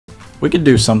We could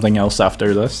do something else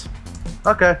after this.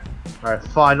 Okay. Alright,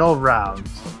 final round.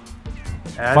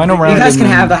 And Final round. You guys can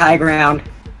have the high ground.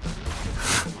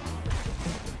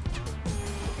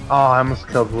 Oh, I almost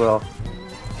killed Will.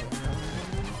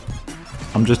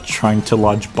 I'm just trying to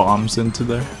lodge bombs into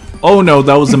there. Oh no,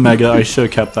 that was a mega. I should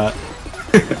have kept that.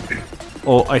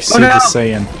 Oh, I see no. the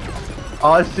Saiyan.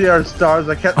 All I see are stars.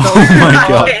 I can't tell. Oh my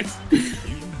god.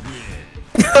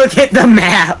 Look at the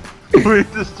map. We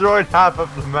destroyed half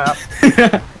of the map.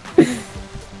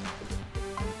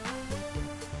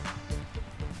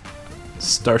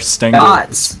 Star Spangled.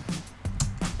 Dots.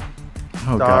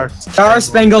 Oh god. Star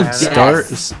Spangled Yes.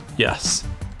 Stars. Yes.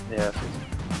 Yes.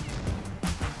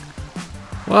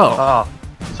 Well. Oh,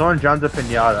 someone jumped a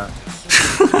pinata.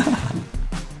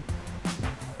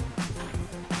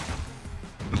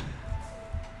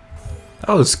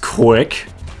 That was quick.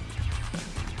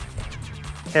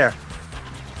 Here.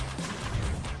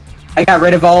 I got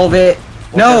rid of all of it.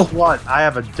 Well, guess what? I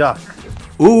have a duck.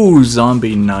 Ooh,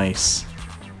 zombie, nice.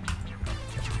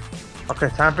 Okay,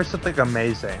 time for something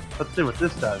amazing. Let's see what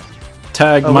this does.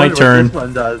 Tag, Oh, my wonder turn.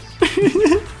 What this one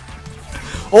does.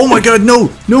 Oh my god, no!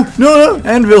 No, no, no!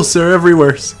 Anvils are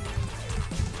everywhere.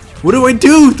 What do I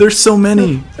do? There's so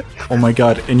many. Oh my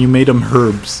god, and you made them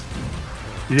herbs.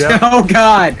 Yeah. Oh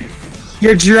god.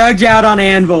 You're drugged out on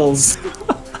anvils.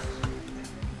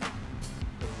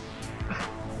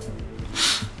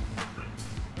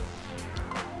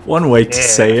 One way to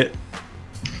say it.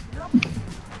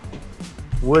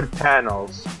 Wood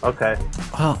panels. Okay.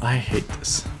 Well, I hate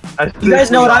this. You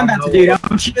guys know what I'm about to do,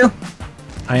 don't you?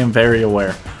 I am very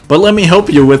aware. But let me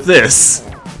help you with this.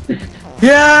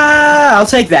 Yeah, I'll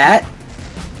take that.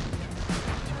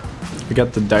 I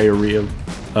got the diarrhea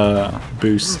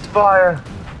boost. Fire!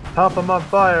 Help, I'm on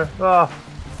fire! Oh.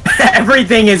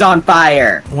 Everything is on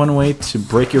fire. One way to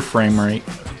break your frame rate.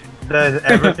 Then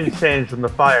everything changed from the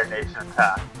Fire Nation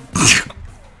attack.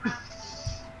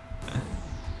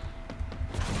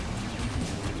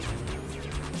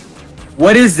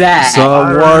 What is that?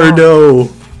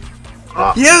 Sawardo!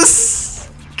 Yes!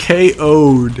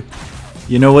 KO'd.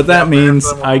 You know what that means?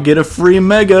 I get a free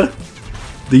mega.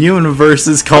 The universe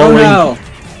is calling. Oh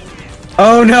no!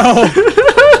 Oh no!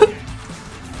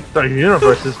 The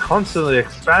universe is constantly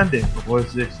expanding. What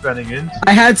is it expanding into?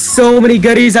 I had so many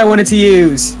goodies I wanted to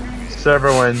use.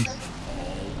 Server wins.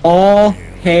 All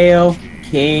hail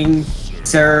King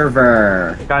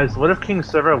Server. Guys, what if King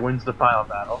Server wins the final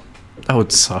battle? That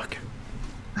would suck.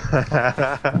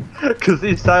 Because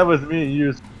he's tied with me and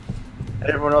you.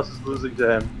 Everyone else is losing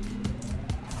to him.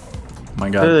 Oh my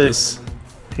god, Really? this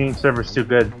King Server's too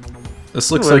good.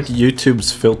 looks like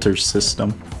YouTube's filter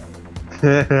system.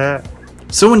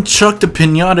 Someone chucked a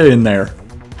pinata in there.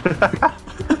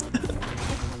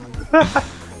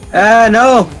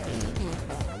 No.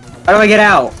 How do I get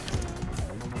out?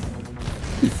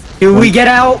 Do we get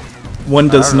out? One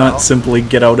does don't not know. simply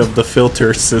get out of the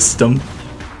filter system.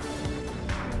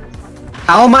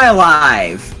 How am I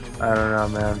alive? I don't know,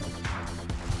 man.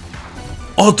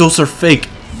 Oh, those are fake.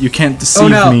 You can't deceive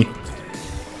no. me.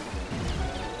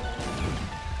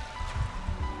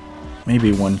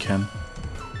 Maybe one can.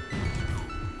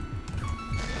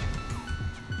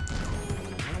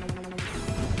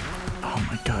 Oh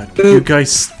my god. You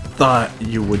guys thought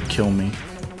you would kill me.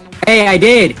 Hey, I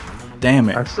did. Damn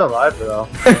I'm it. still alive though.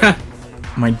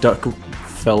 My duck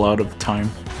fell out of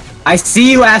time. I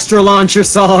see you, Astro Launcher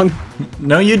Song.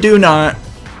 No, you do not.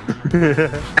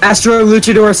 Astro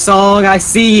Luchador Song, I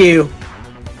see you.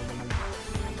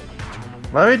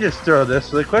 Let me just throw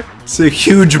this really quick. It's a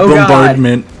huge Oh, God.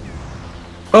 bombardment.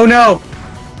 Oh no.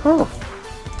 Whew.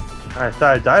 I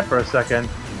thought I'd die for a second.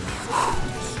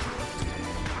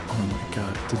 Oh my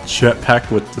god. The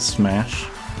jetpack with the smash.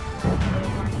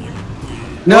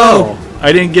 No.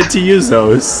 I didn't get to use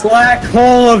those. Black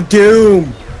Hole of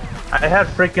Doom. I had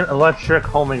freaking electric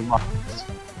homing mines.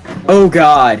 Oh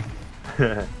god.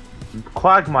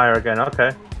 Quagmire again,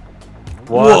 okay.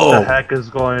 What Whoa. the heck is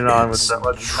going on with that?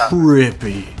 What's happening?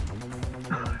 Trippy.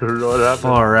 What happened?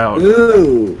 Far out.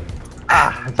 Ooh.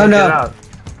 Ah, I Oh took no. it out.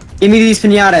 Give me these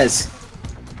pinatas.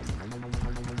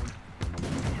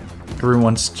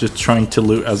 Everyone's just trying to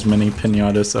loot as many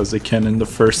pinatas as they can in the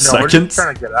first No, we're just seconds.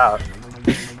 trying to get out.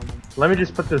 Let me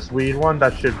just put this weed one.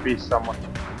 That should be someone.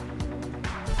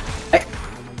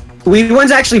 Weed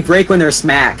ones actually break when they're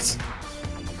smacked.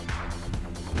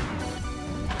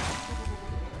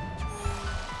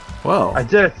 Well, I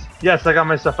did it. Yes, I got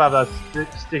myself out of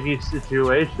that sticky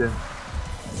situation.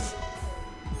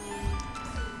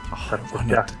 I wanted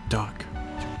the duck.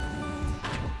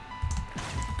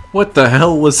 What the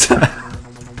hell was that?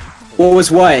 What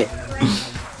was what?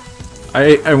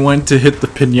 I went to hit the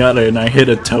pinata and I hit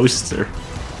a toaster.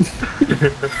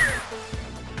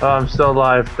 Oh, I'm still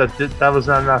alive. That was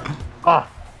not enough. Oh.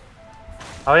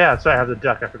 Oh yeah, sorry, I have the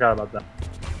duck. I forgot about that.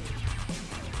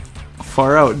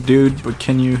 Far out, dude, but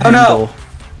can you Oh, no. handle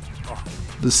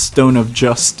the Stone of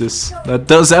Justice? That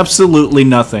does absolutely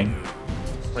nothing.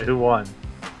 Wait, who won?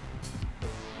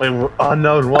 Wait,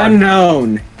 unknown won.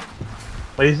 Unknown.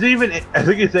 Wait, he's even. I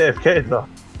think he's AFK though.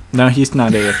 No, he's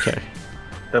not AFK.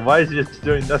 Then why is he just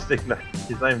doing nothing?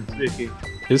 He's not even speaking.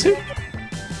 Is he?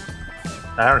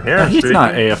 I don't hear No, him he's speaking.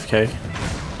 not AFK.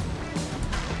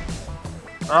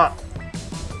 Ah.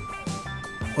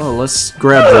 Well, let's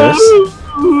grab this.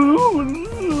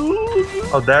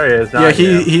 Oh, there he is. Now Yeah, I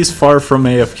hear him. he's far from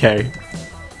AFK.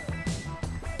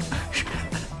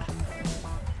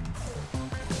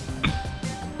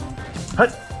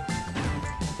 Hut.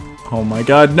 Oh my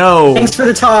god, no! Thanks for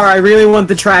the tar. I really want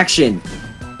the traction.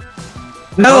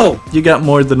 No, You got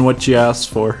more than what you asked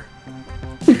for.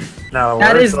 Now,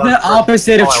 that where's is the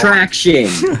opposite of traction.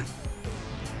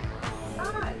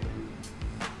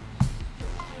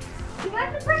 You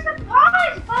have to press the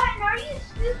pause button. Are you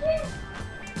stupid?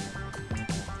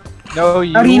 No,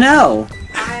 you. How do you know?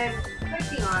 I'm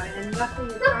clicking on it and nothing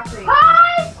is happening.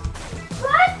 Pause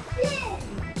button.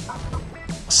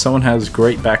 Someone has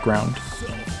great background.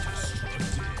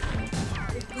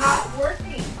 It's not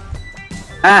working.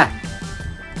 Ah,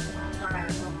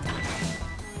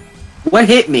 what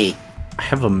hit me? I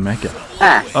have a mega.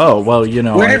 Ah, Oh, well, you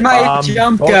know. where did my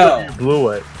jump both go? of you blew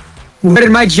it. Where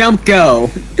did my jump go?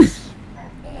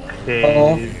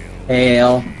 Okay.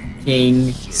 Hail,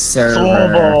 King,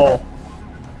 Server.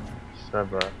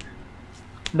 Server.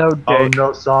 No Oh dick.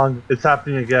 no, song. It's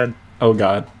happening again. Oh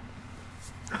god.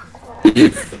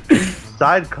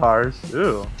 Sidecars.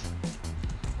 Ooh.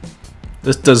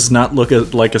 This does not look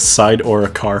like a side or a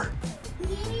car.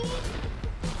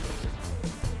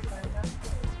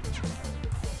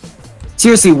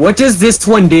 Seriously, what does this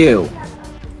one do?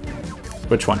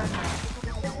 Which one?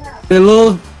 The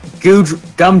little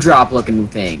gumdrop looking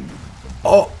thing.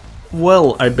 Oh,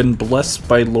 well, I've been blessed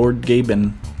by Lord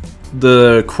Gaben.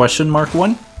 The question mark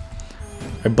one?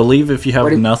 I believe if you have What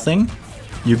did- nothing,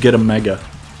 you get a mega.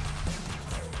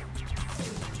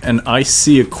 And I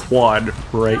see a quad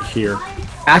right here.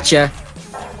 Gotcha.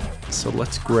 So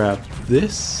let's grab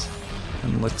this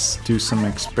and let's do some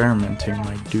experimenting,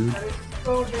 my dude.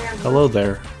 Hello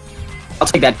there. I'll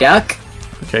take that duck.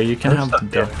 Okay, you can have the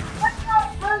duck.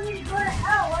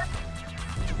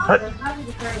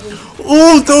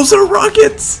 Oh, those are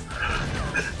rockets!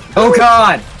 Oh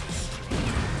god.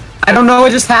 I don't know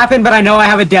what just happened, but I know I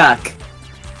have a duck.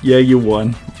 Yeah, you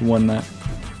won. You won that.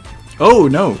 Oh,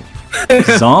 no.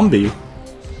 Zombie.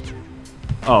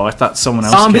 Oh, I thought someone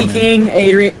else Zombie came in.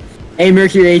 King, A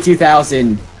Mercury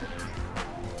A2000.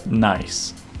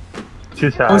 Nice.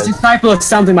 Two I was sides. just typo of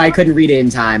something, but I couldn't read it in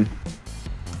time.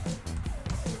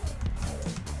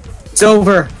 It's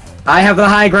over. I have the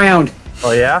high ground.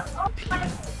 Oh yeah?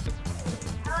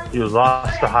 You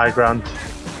lost the high ground.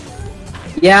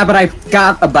 Yeah, but I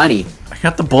got a bunny. I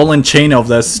got the ball and chain of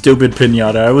that stupid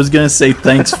pinata. I was gonna say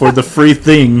thanks for the free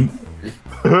thing.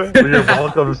 You're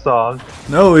welcome, song.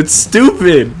 No, it's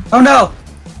stupid. Oh no!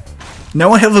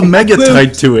 Now I have a mega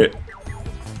tied to it.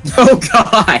 Oh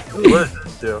god! What does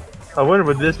this do? I wonder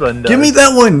what this one does. Give me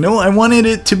that one. No, I wanted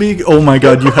it to be. Oh my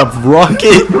god, you have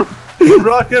rocket.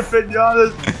 Rocket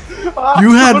pinatas. Ah,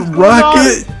 You had what's going on?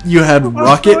 rocket. You had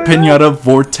rocket going on? pinata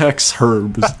vortex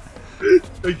herbs.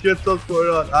 I get what's going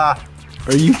on. Ah,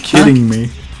 Are you kidding me?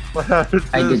 what happened?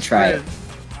 To I did this try it.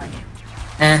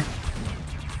 Eh.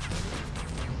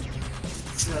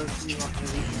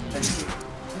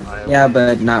 Yeah,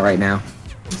 but not right now.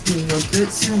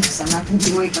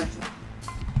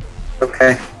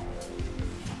 Okay.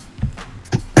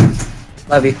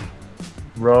 Love you.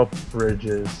 Rope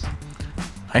bridges.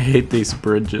 I hate these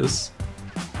bridges.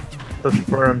 Let's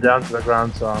burn them down to the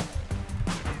ground, song.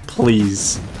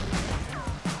 Please.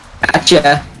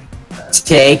 Gotcha.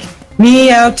 Take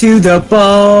me out to the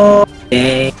ball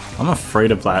game. I'm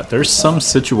afraid of that. There's some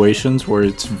situations where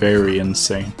it's very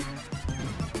insane.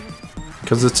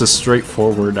 Because it's a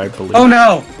straightforward, I believe. Oh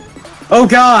no! Oh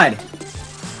god!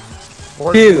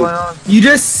 What's Dude, going on? you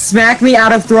just smacked me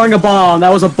out of throwing a ball, and that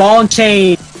was a ball and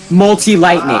chain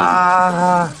multi-lightning.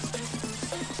 Ah,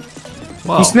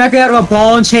 Wow. You smacked me out of a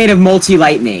ball and chain of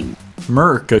multi-lightning.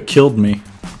 Merca killed me.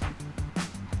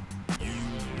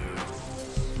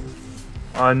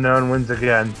 unknown wins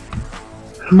again.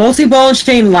 Multi-ball and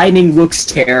chain lightning looks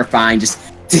terrifying, just...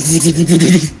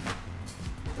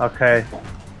 Okay.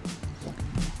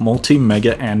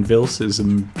 Multi-mega anvils is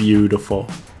beautiful.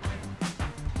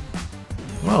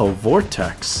 Whoa,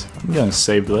 Vortex. I'm gonna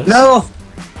save this. No!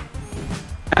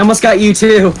 I almost got you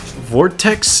too.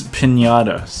 Vortex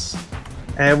Pinatas.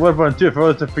 And what about too if it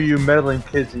wasn't for you meddling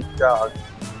kids and dog?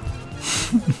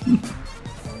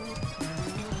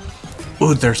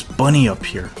 Oh, there's Bunny up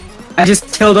here. I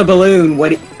just killed a balloon.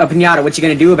 A pinata. What you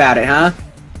gonna do about it, huh?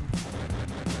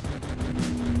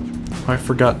 I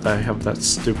forgot that I have that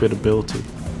stupid ability.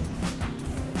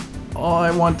 Oh,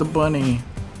 I want the bunny.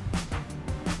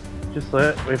 Just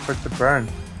wait for it to burn.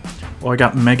 Oh, I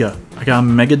got Mega. I got a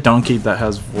Mega Donkey that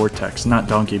has Vortex. Not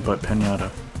Donkey, but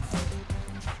Pinata.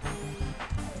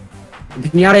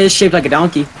 Pinata is shaped like a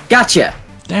donkey. Gotcha!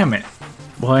 Damn it.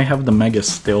 Well, I have the Mega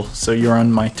still, so you're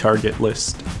on my target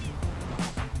list.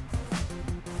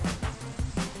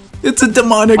 It's a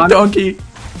demonic donkey!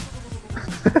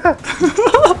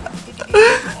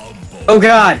 Oh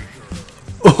god!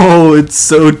 Oh, it's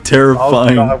so Oh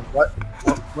terrifying. god, what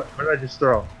did I just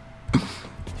throw?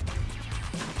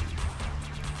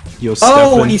 Yo, Oh,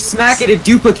 Stefan. when you smack it, it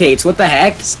duplicates. What the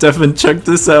heck? Stefan, check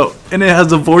this out. And it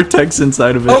has a vortex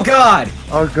inside of it. Oh god!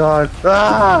 Oh god.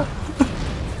 Ah!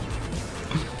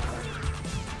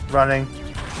 Running.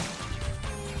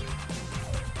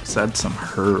 Let's add some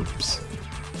herbs.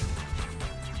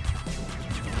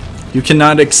 You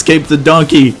cannot escape the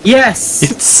donkey. Yes!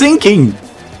 It's sinking.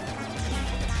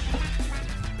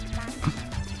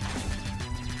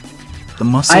 The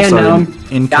muscles are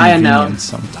inconvenient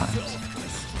sometimes.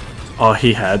 Oh,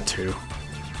 he had to.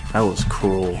 That was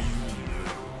cruel.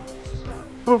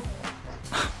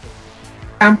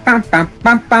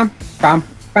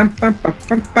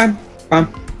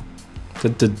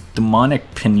 The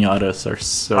demonic pinatas are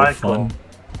so fun.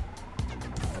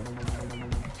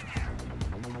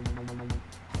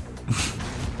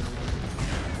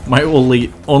 My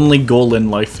only goal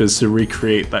in life is to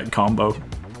recreate that combo.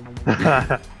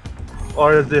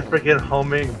 Or the freaking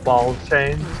homing ball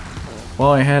chain.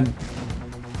 Well, I had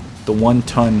the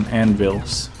 1-ton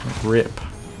anvils. Rip.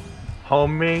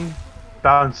 Homing,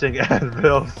 bouncing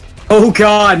anvils. Oh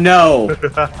god, no!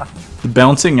 The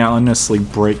bouncing honestly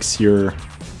breaks your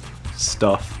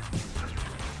stuff.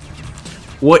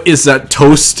 What is that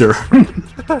toaster?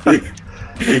 Oh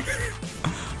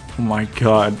my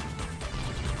god.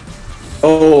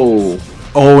 Oh.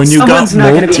 Oh, and you Someone's got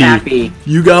not gonna be multi. happy.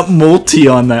 You got multi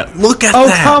on that. Look at Oh,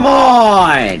 that. come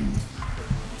on!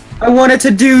 I wanted to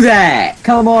do that!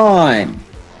 Come on!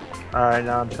 Alright,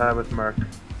 now I'm tied with Merc.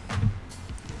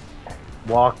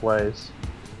 Walkways.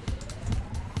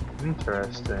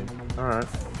 Interesting. Alright.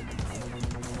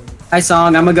 Hi,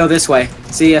 Song. I'm gonna go this way.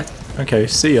 See ya. Okay,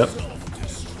 see ya.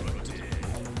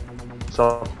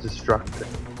 Self-destructing.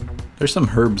 There's some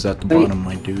herbs at the bottom,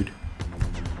 my dude.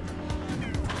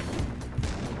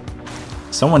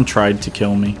 Someone tried to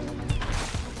kill me.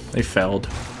 They failed.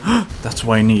 That's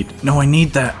what I need. No, I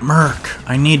need that Merc.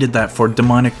 I needed that for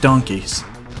demonic donkeys.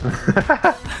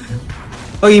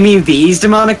 Oh, you mean these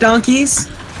demonic donkeys?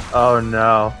 Oh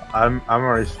no. I'm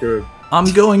already screwed.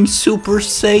 I'm going Super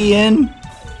Saiyan.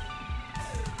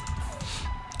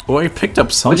 Oh, I picked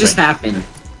up something. What just happened?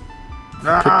 Picked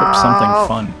up something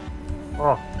fun.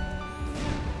 Oh.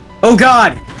 Oh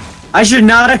god! I should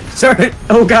not have started.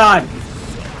 Oh god!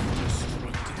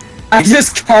 I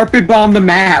just carpet bombed the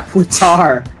map with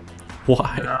tar.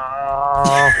 Why? No.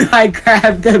 I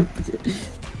grabbed the.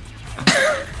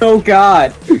 Oh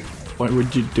god! Why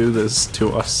would you do this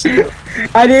to us?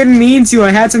 I didn't mean to.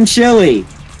 I had some chili.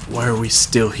 Why are we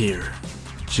still here?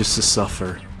 Just to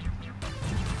suffer.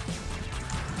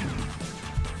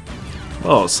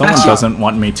 Oh, someone Gotcha. doesn't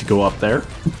want me to go up there.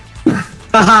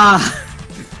 Haha!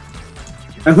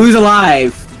 Who's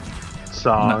alive?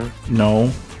 Song.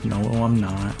 No, I'm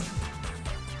not.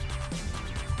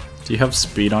 Do you have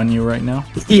speed on you right now?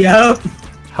 Yep.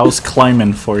 How's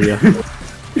climbing for you?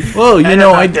 Well, you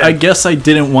know, I guess I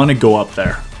didn't want to go up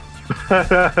there.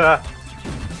 I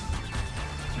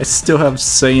still have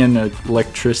Saiyan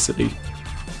electricity.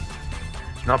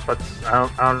 Nope, but I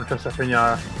don't trust that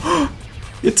pinata.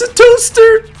 It's a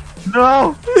toaster!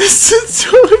 No! It's a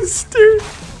toaster!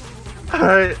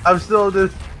 Alright, I'm still in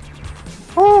this.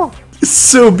 Oh! It's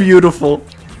so beautiful.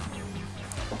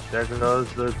 There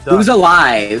goes the duck. Who's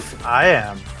alive? I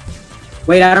am.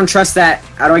 Wait, I don't trust that.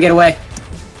 How do I get away?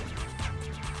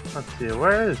 Let's see,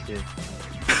 where is he?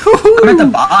 I'm at the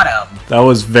bottom. That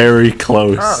was very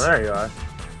close. Oh, there you are.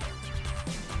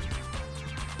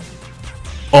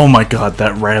 Oh my god,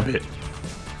 that rabbit.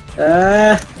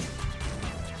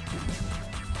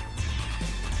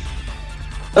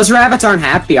 Those rabbits aren't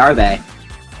happy, are they?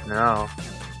 No.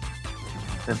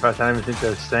 In fact, I don't even think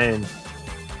they're sane.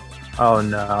 Oh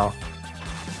no.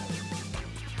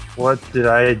 What did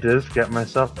I just get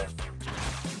myself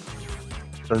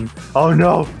in? Oh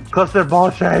no! Cluster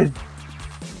ball chain!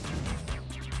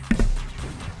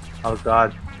 Oh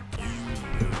god.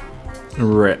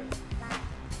 Rip.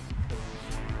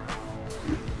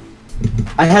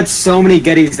 I had so many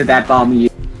goodies at that bomb you.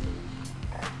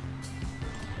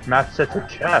 Map set to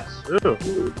chess.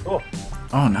 Ooh, cool.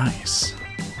 Oh, nice.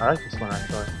 I like this one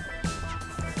actually.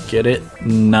 Get it?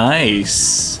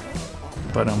 Nice.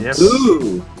 But Yep.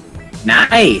 Ooh,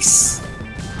 nice.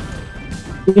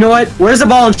 You know what? Where's the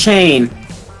ball and chain?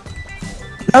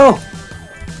 No.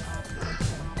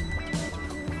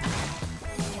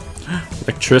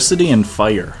 Electricity and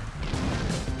fire.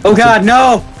 Oh god,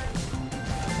 no.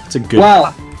 It's a good.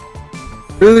 Well,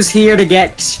 who's here to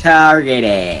get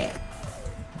targeted?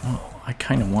 Oh, I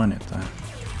kind of wanted that.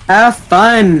 Have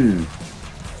fun.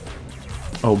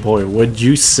 Oh boy, would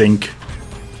you sink?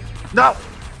 No!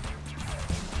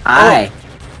 Hi.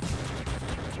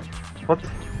 What the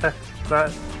heck is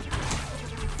that?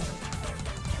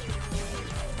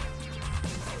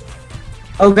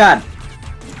 Oh god.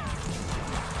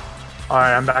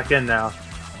 Alright, I'm back in now.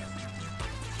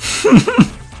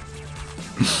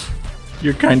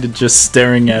 You're kind of just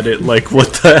staring at it like,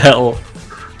 what the hell?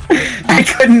 I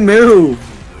couldn't move.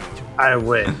 I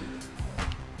win.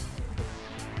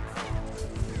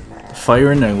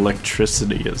 Fire and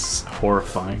electricity is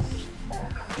horrifying.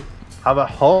 How about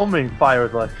homing fire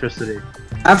with electricity?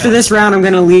 After this round, I'm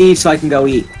gonna leave so I can go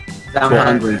eat. I'm Cool.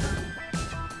 hungry.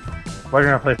 We're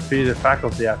gonna play Feed the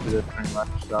Faculty after this pretty much,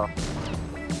 so.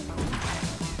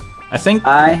 I think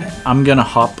I'm gonna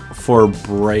hop for a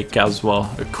break as well,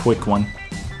 a quick one.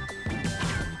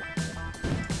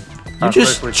 You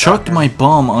just chucked my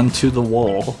bomb onto the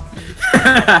wall.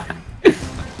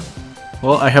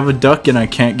 Well, I have a duck and I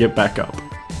can't get back up.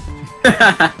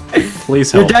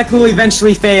 Please Your help. deck will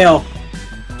eventually fail.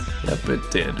 Yep,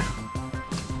 it did.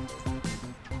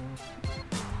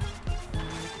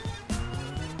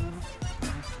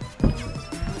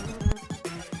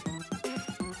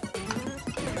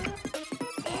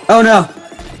 Oh no.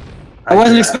 I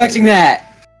wasn't expecting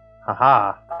that.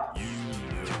 Haha.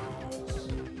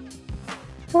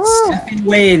 Stefan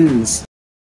wins.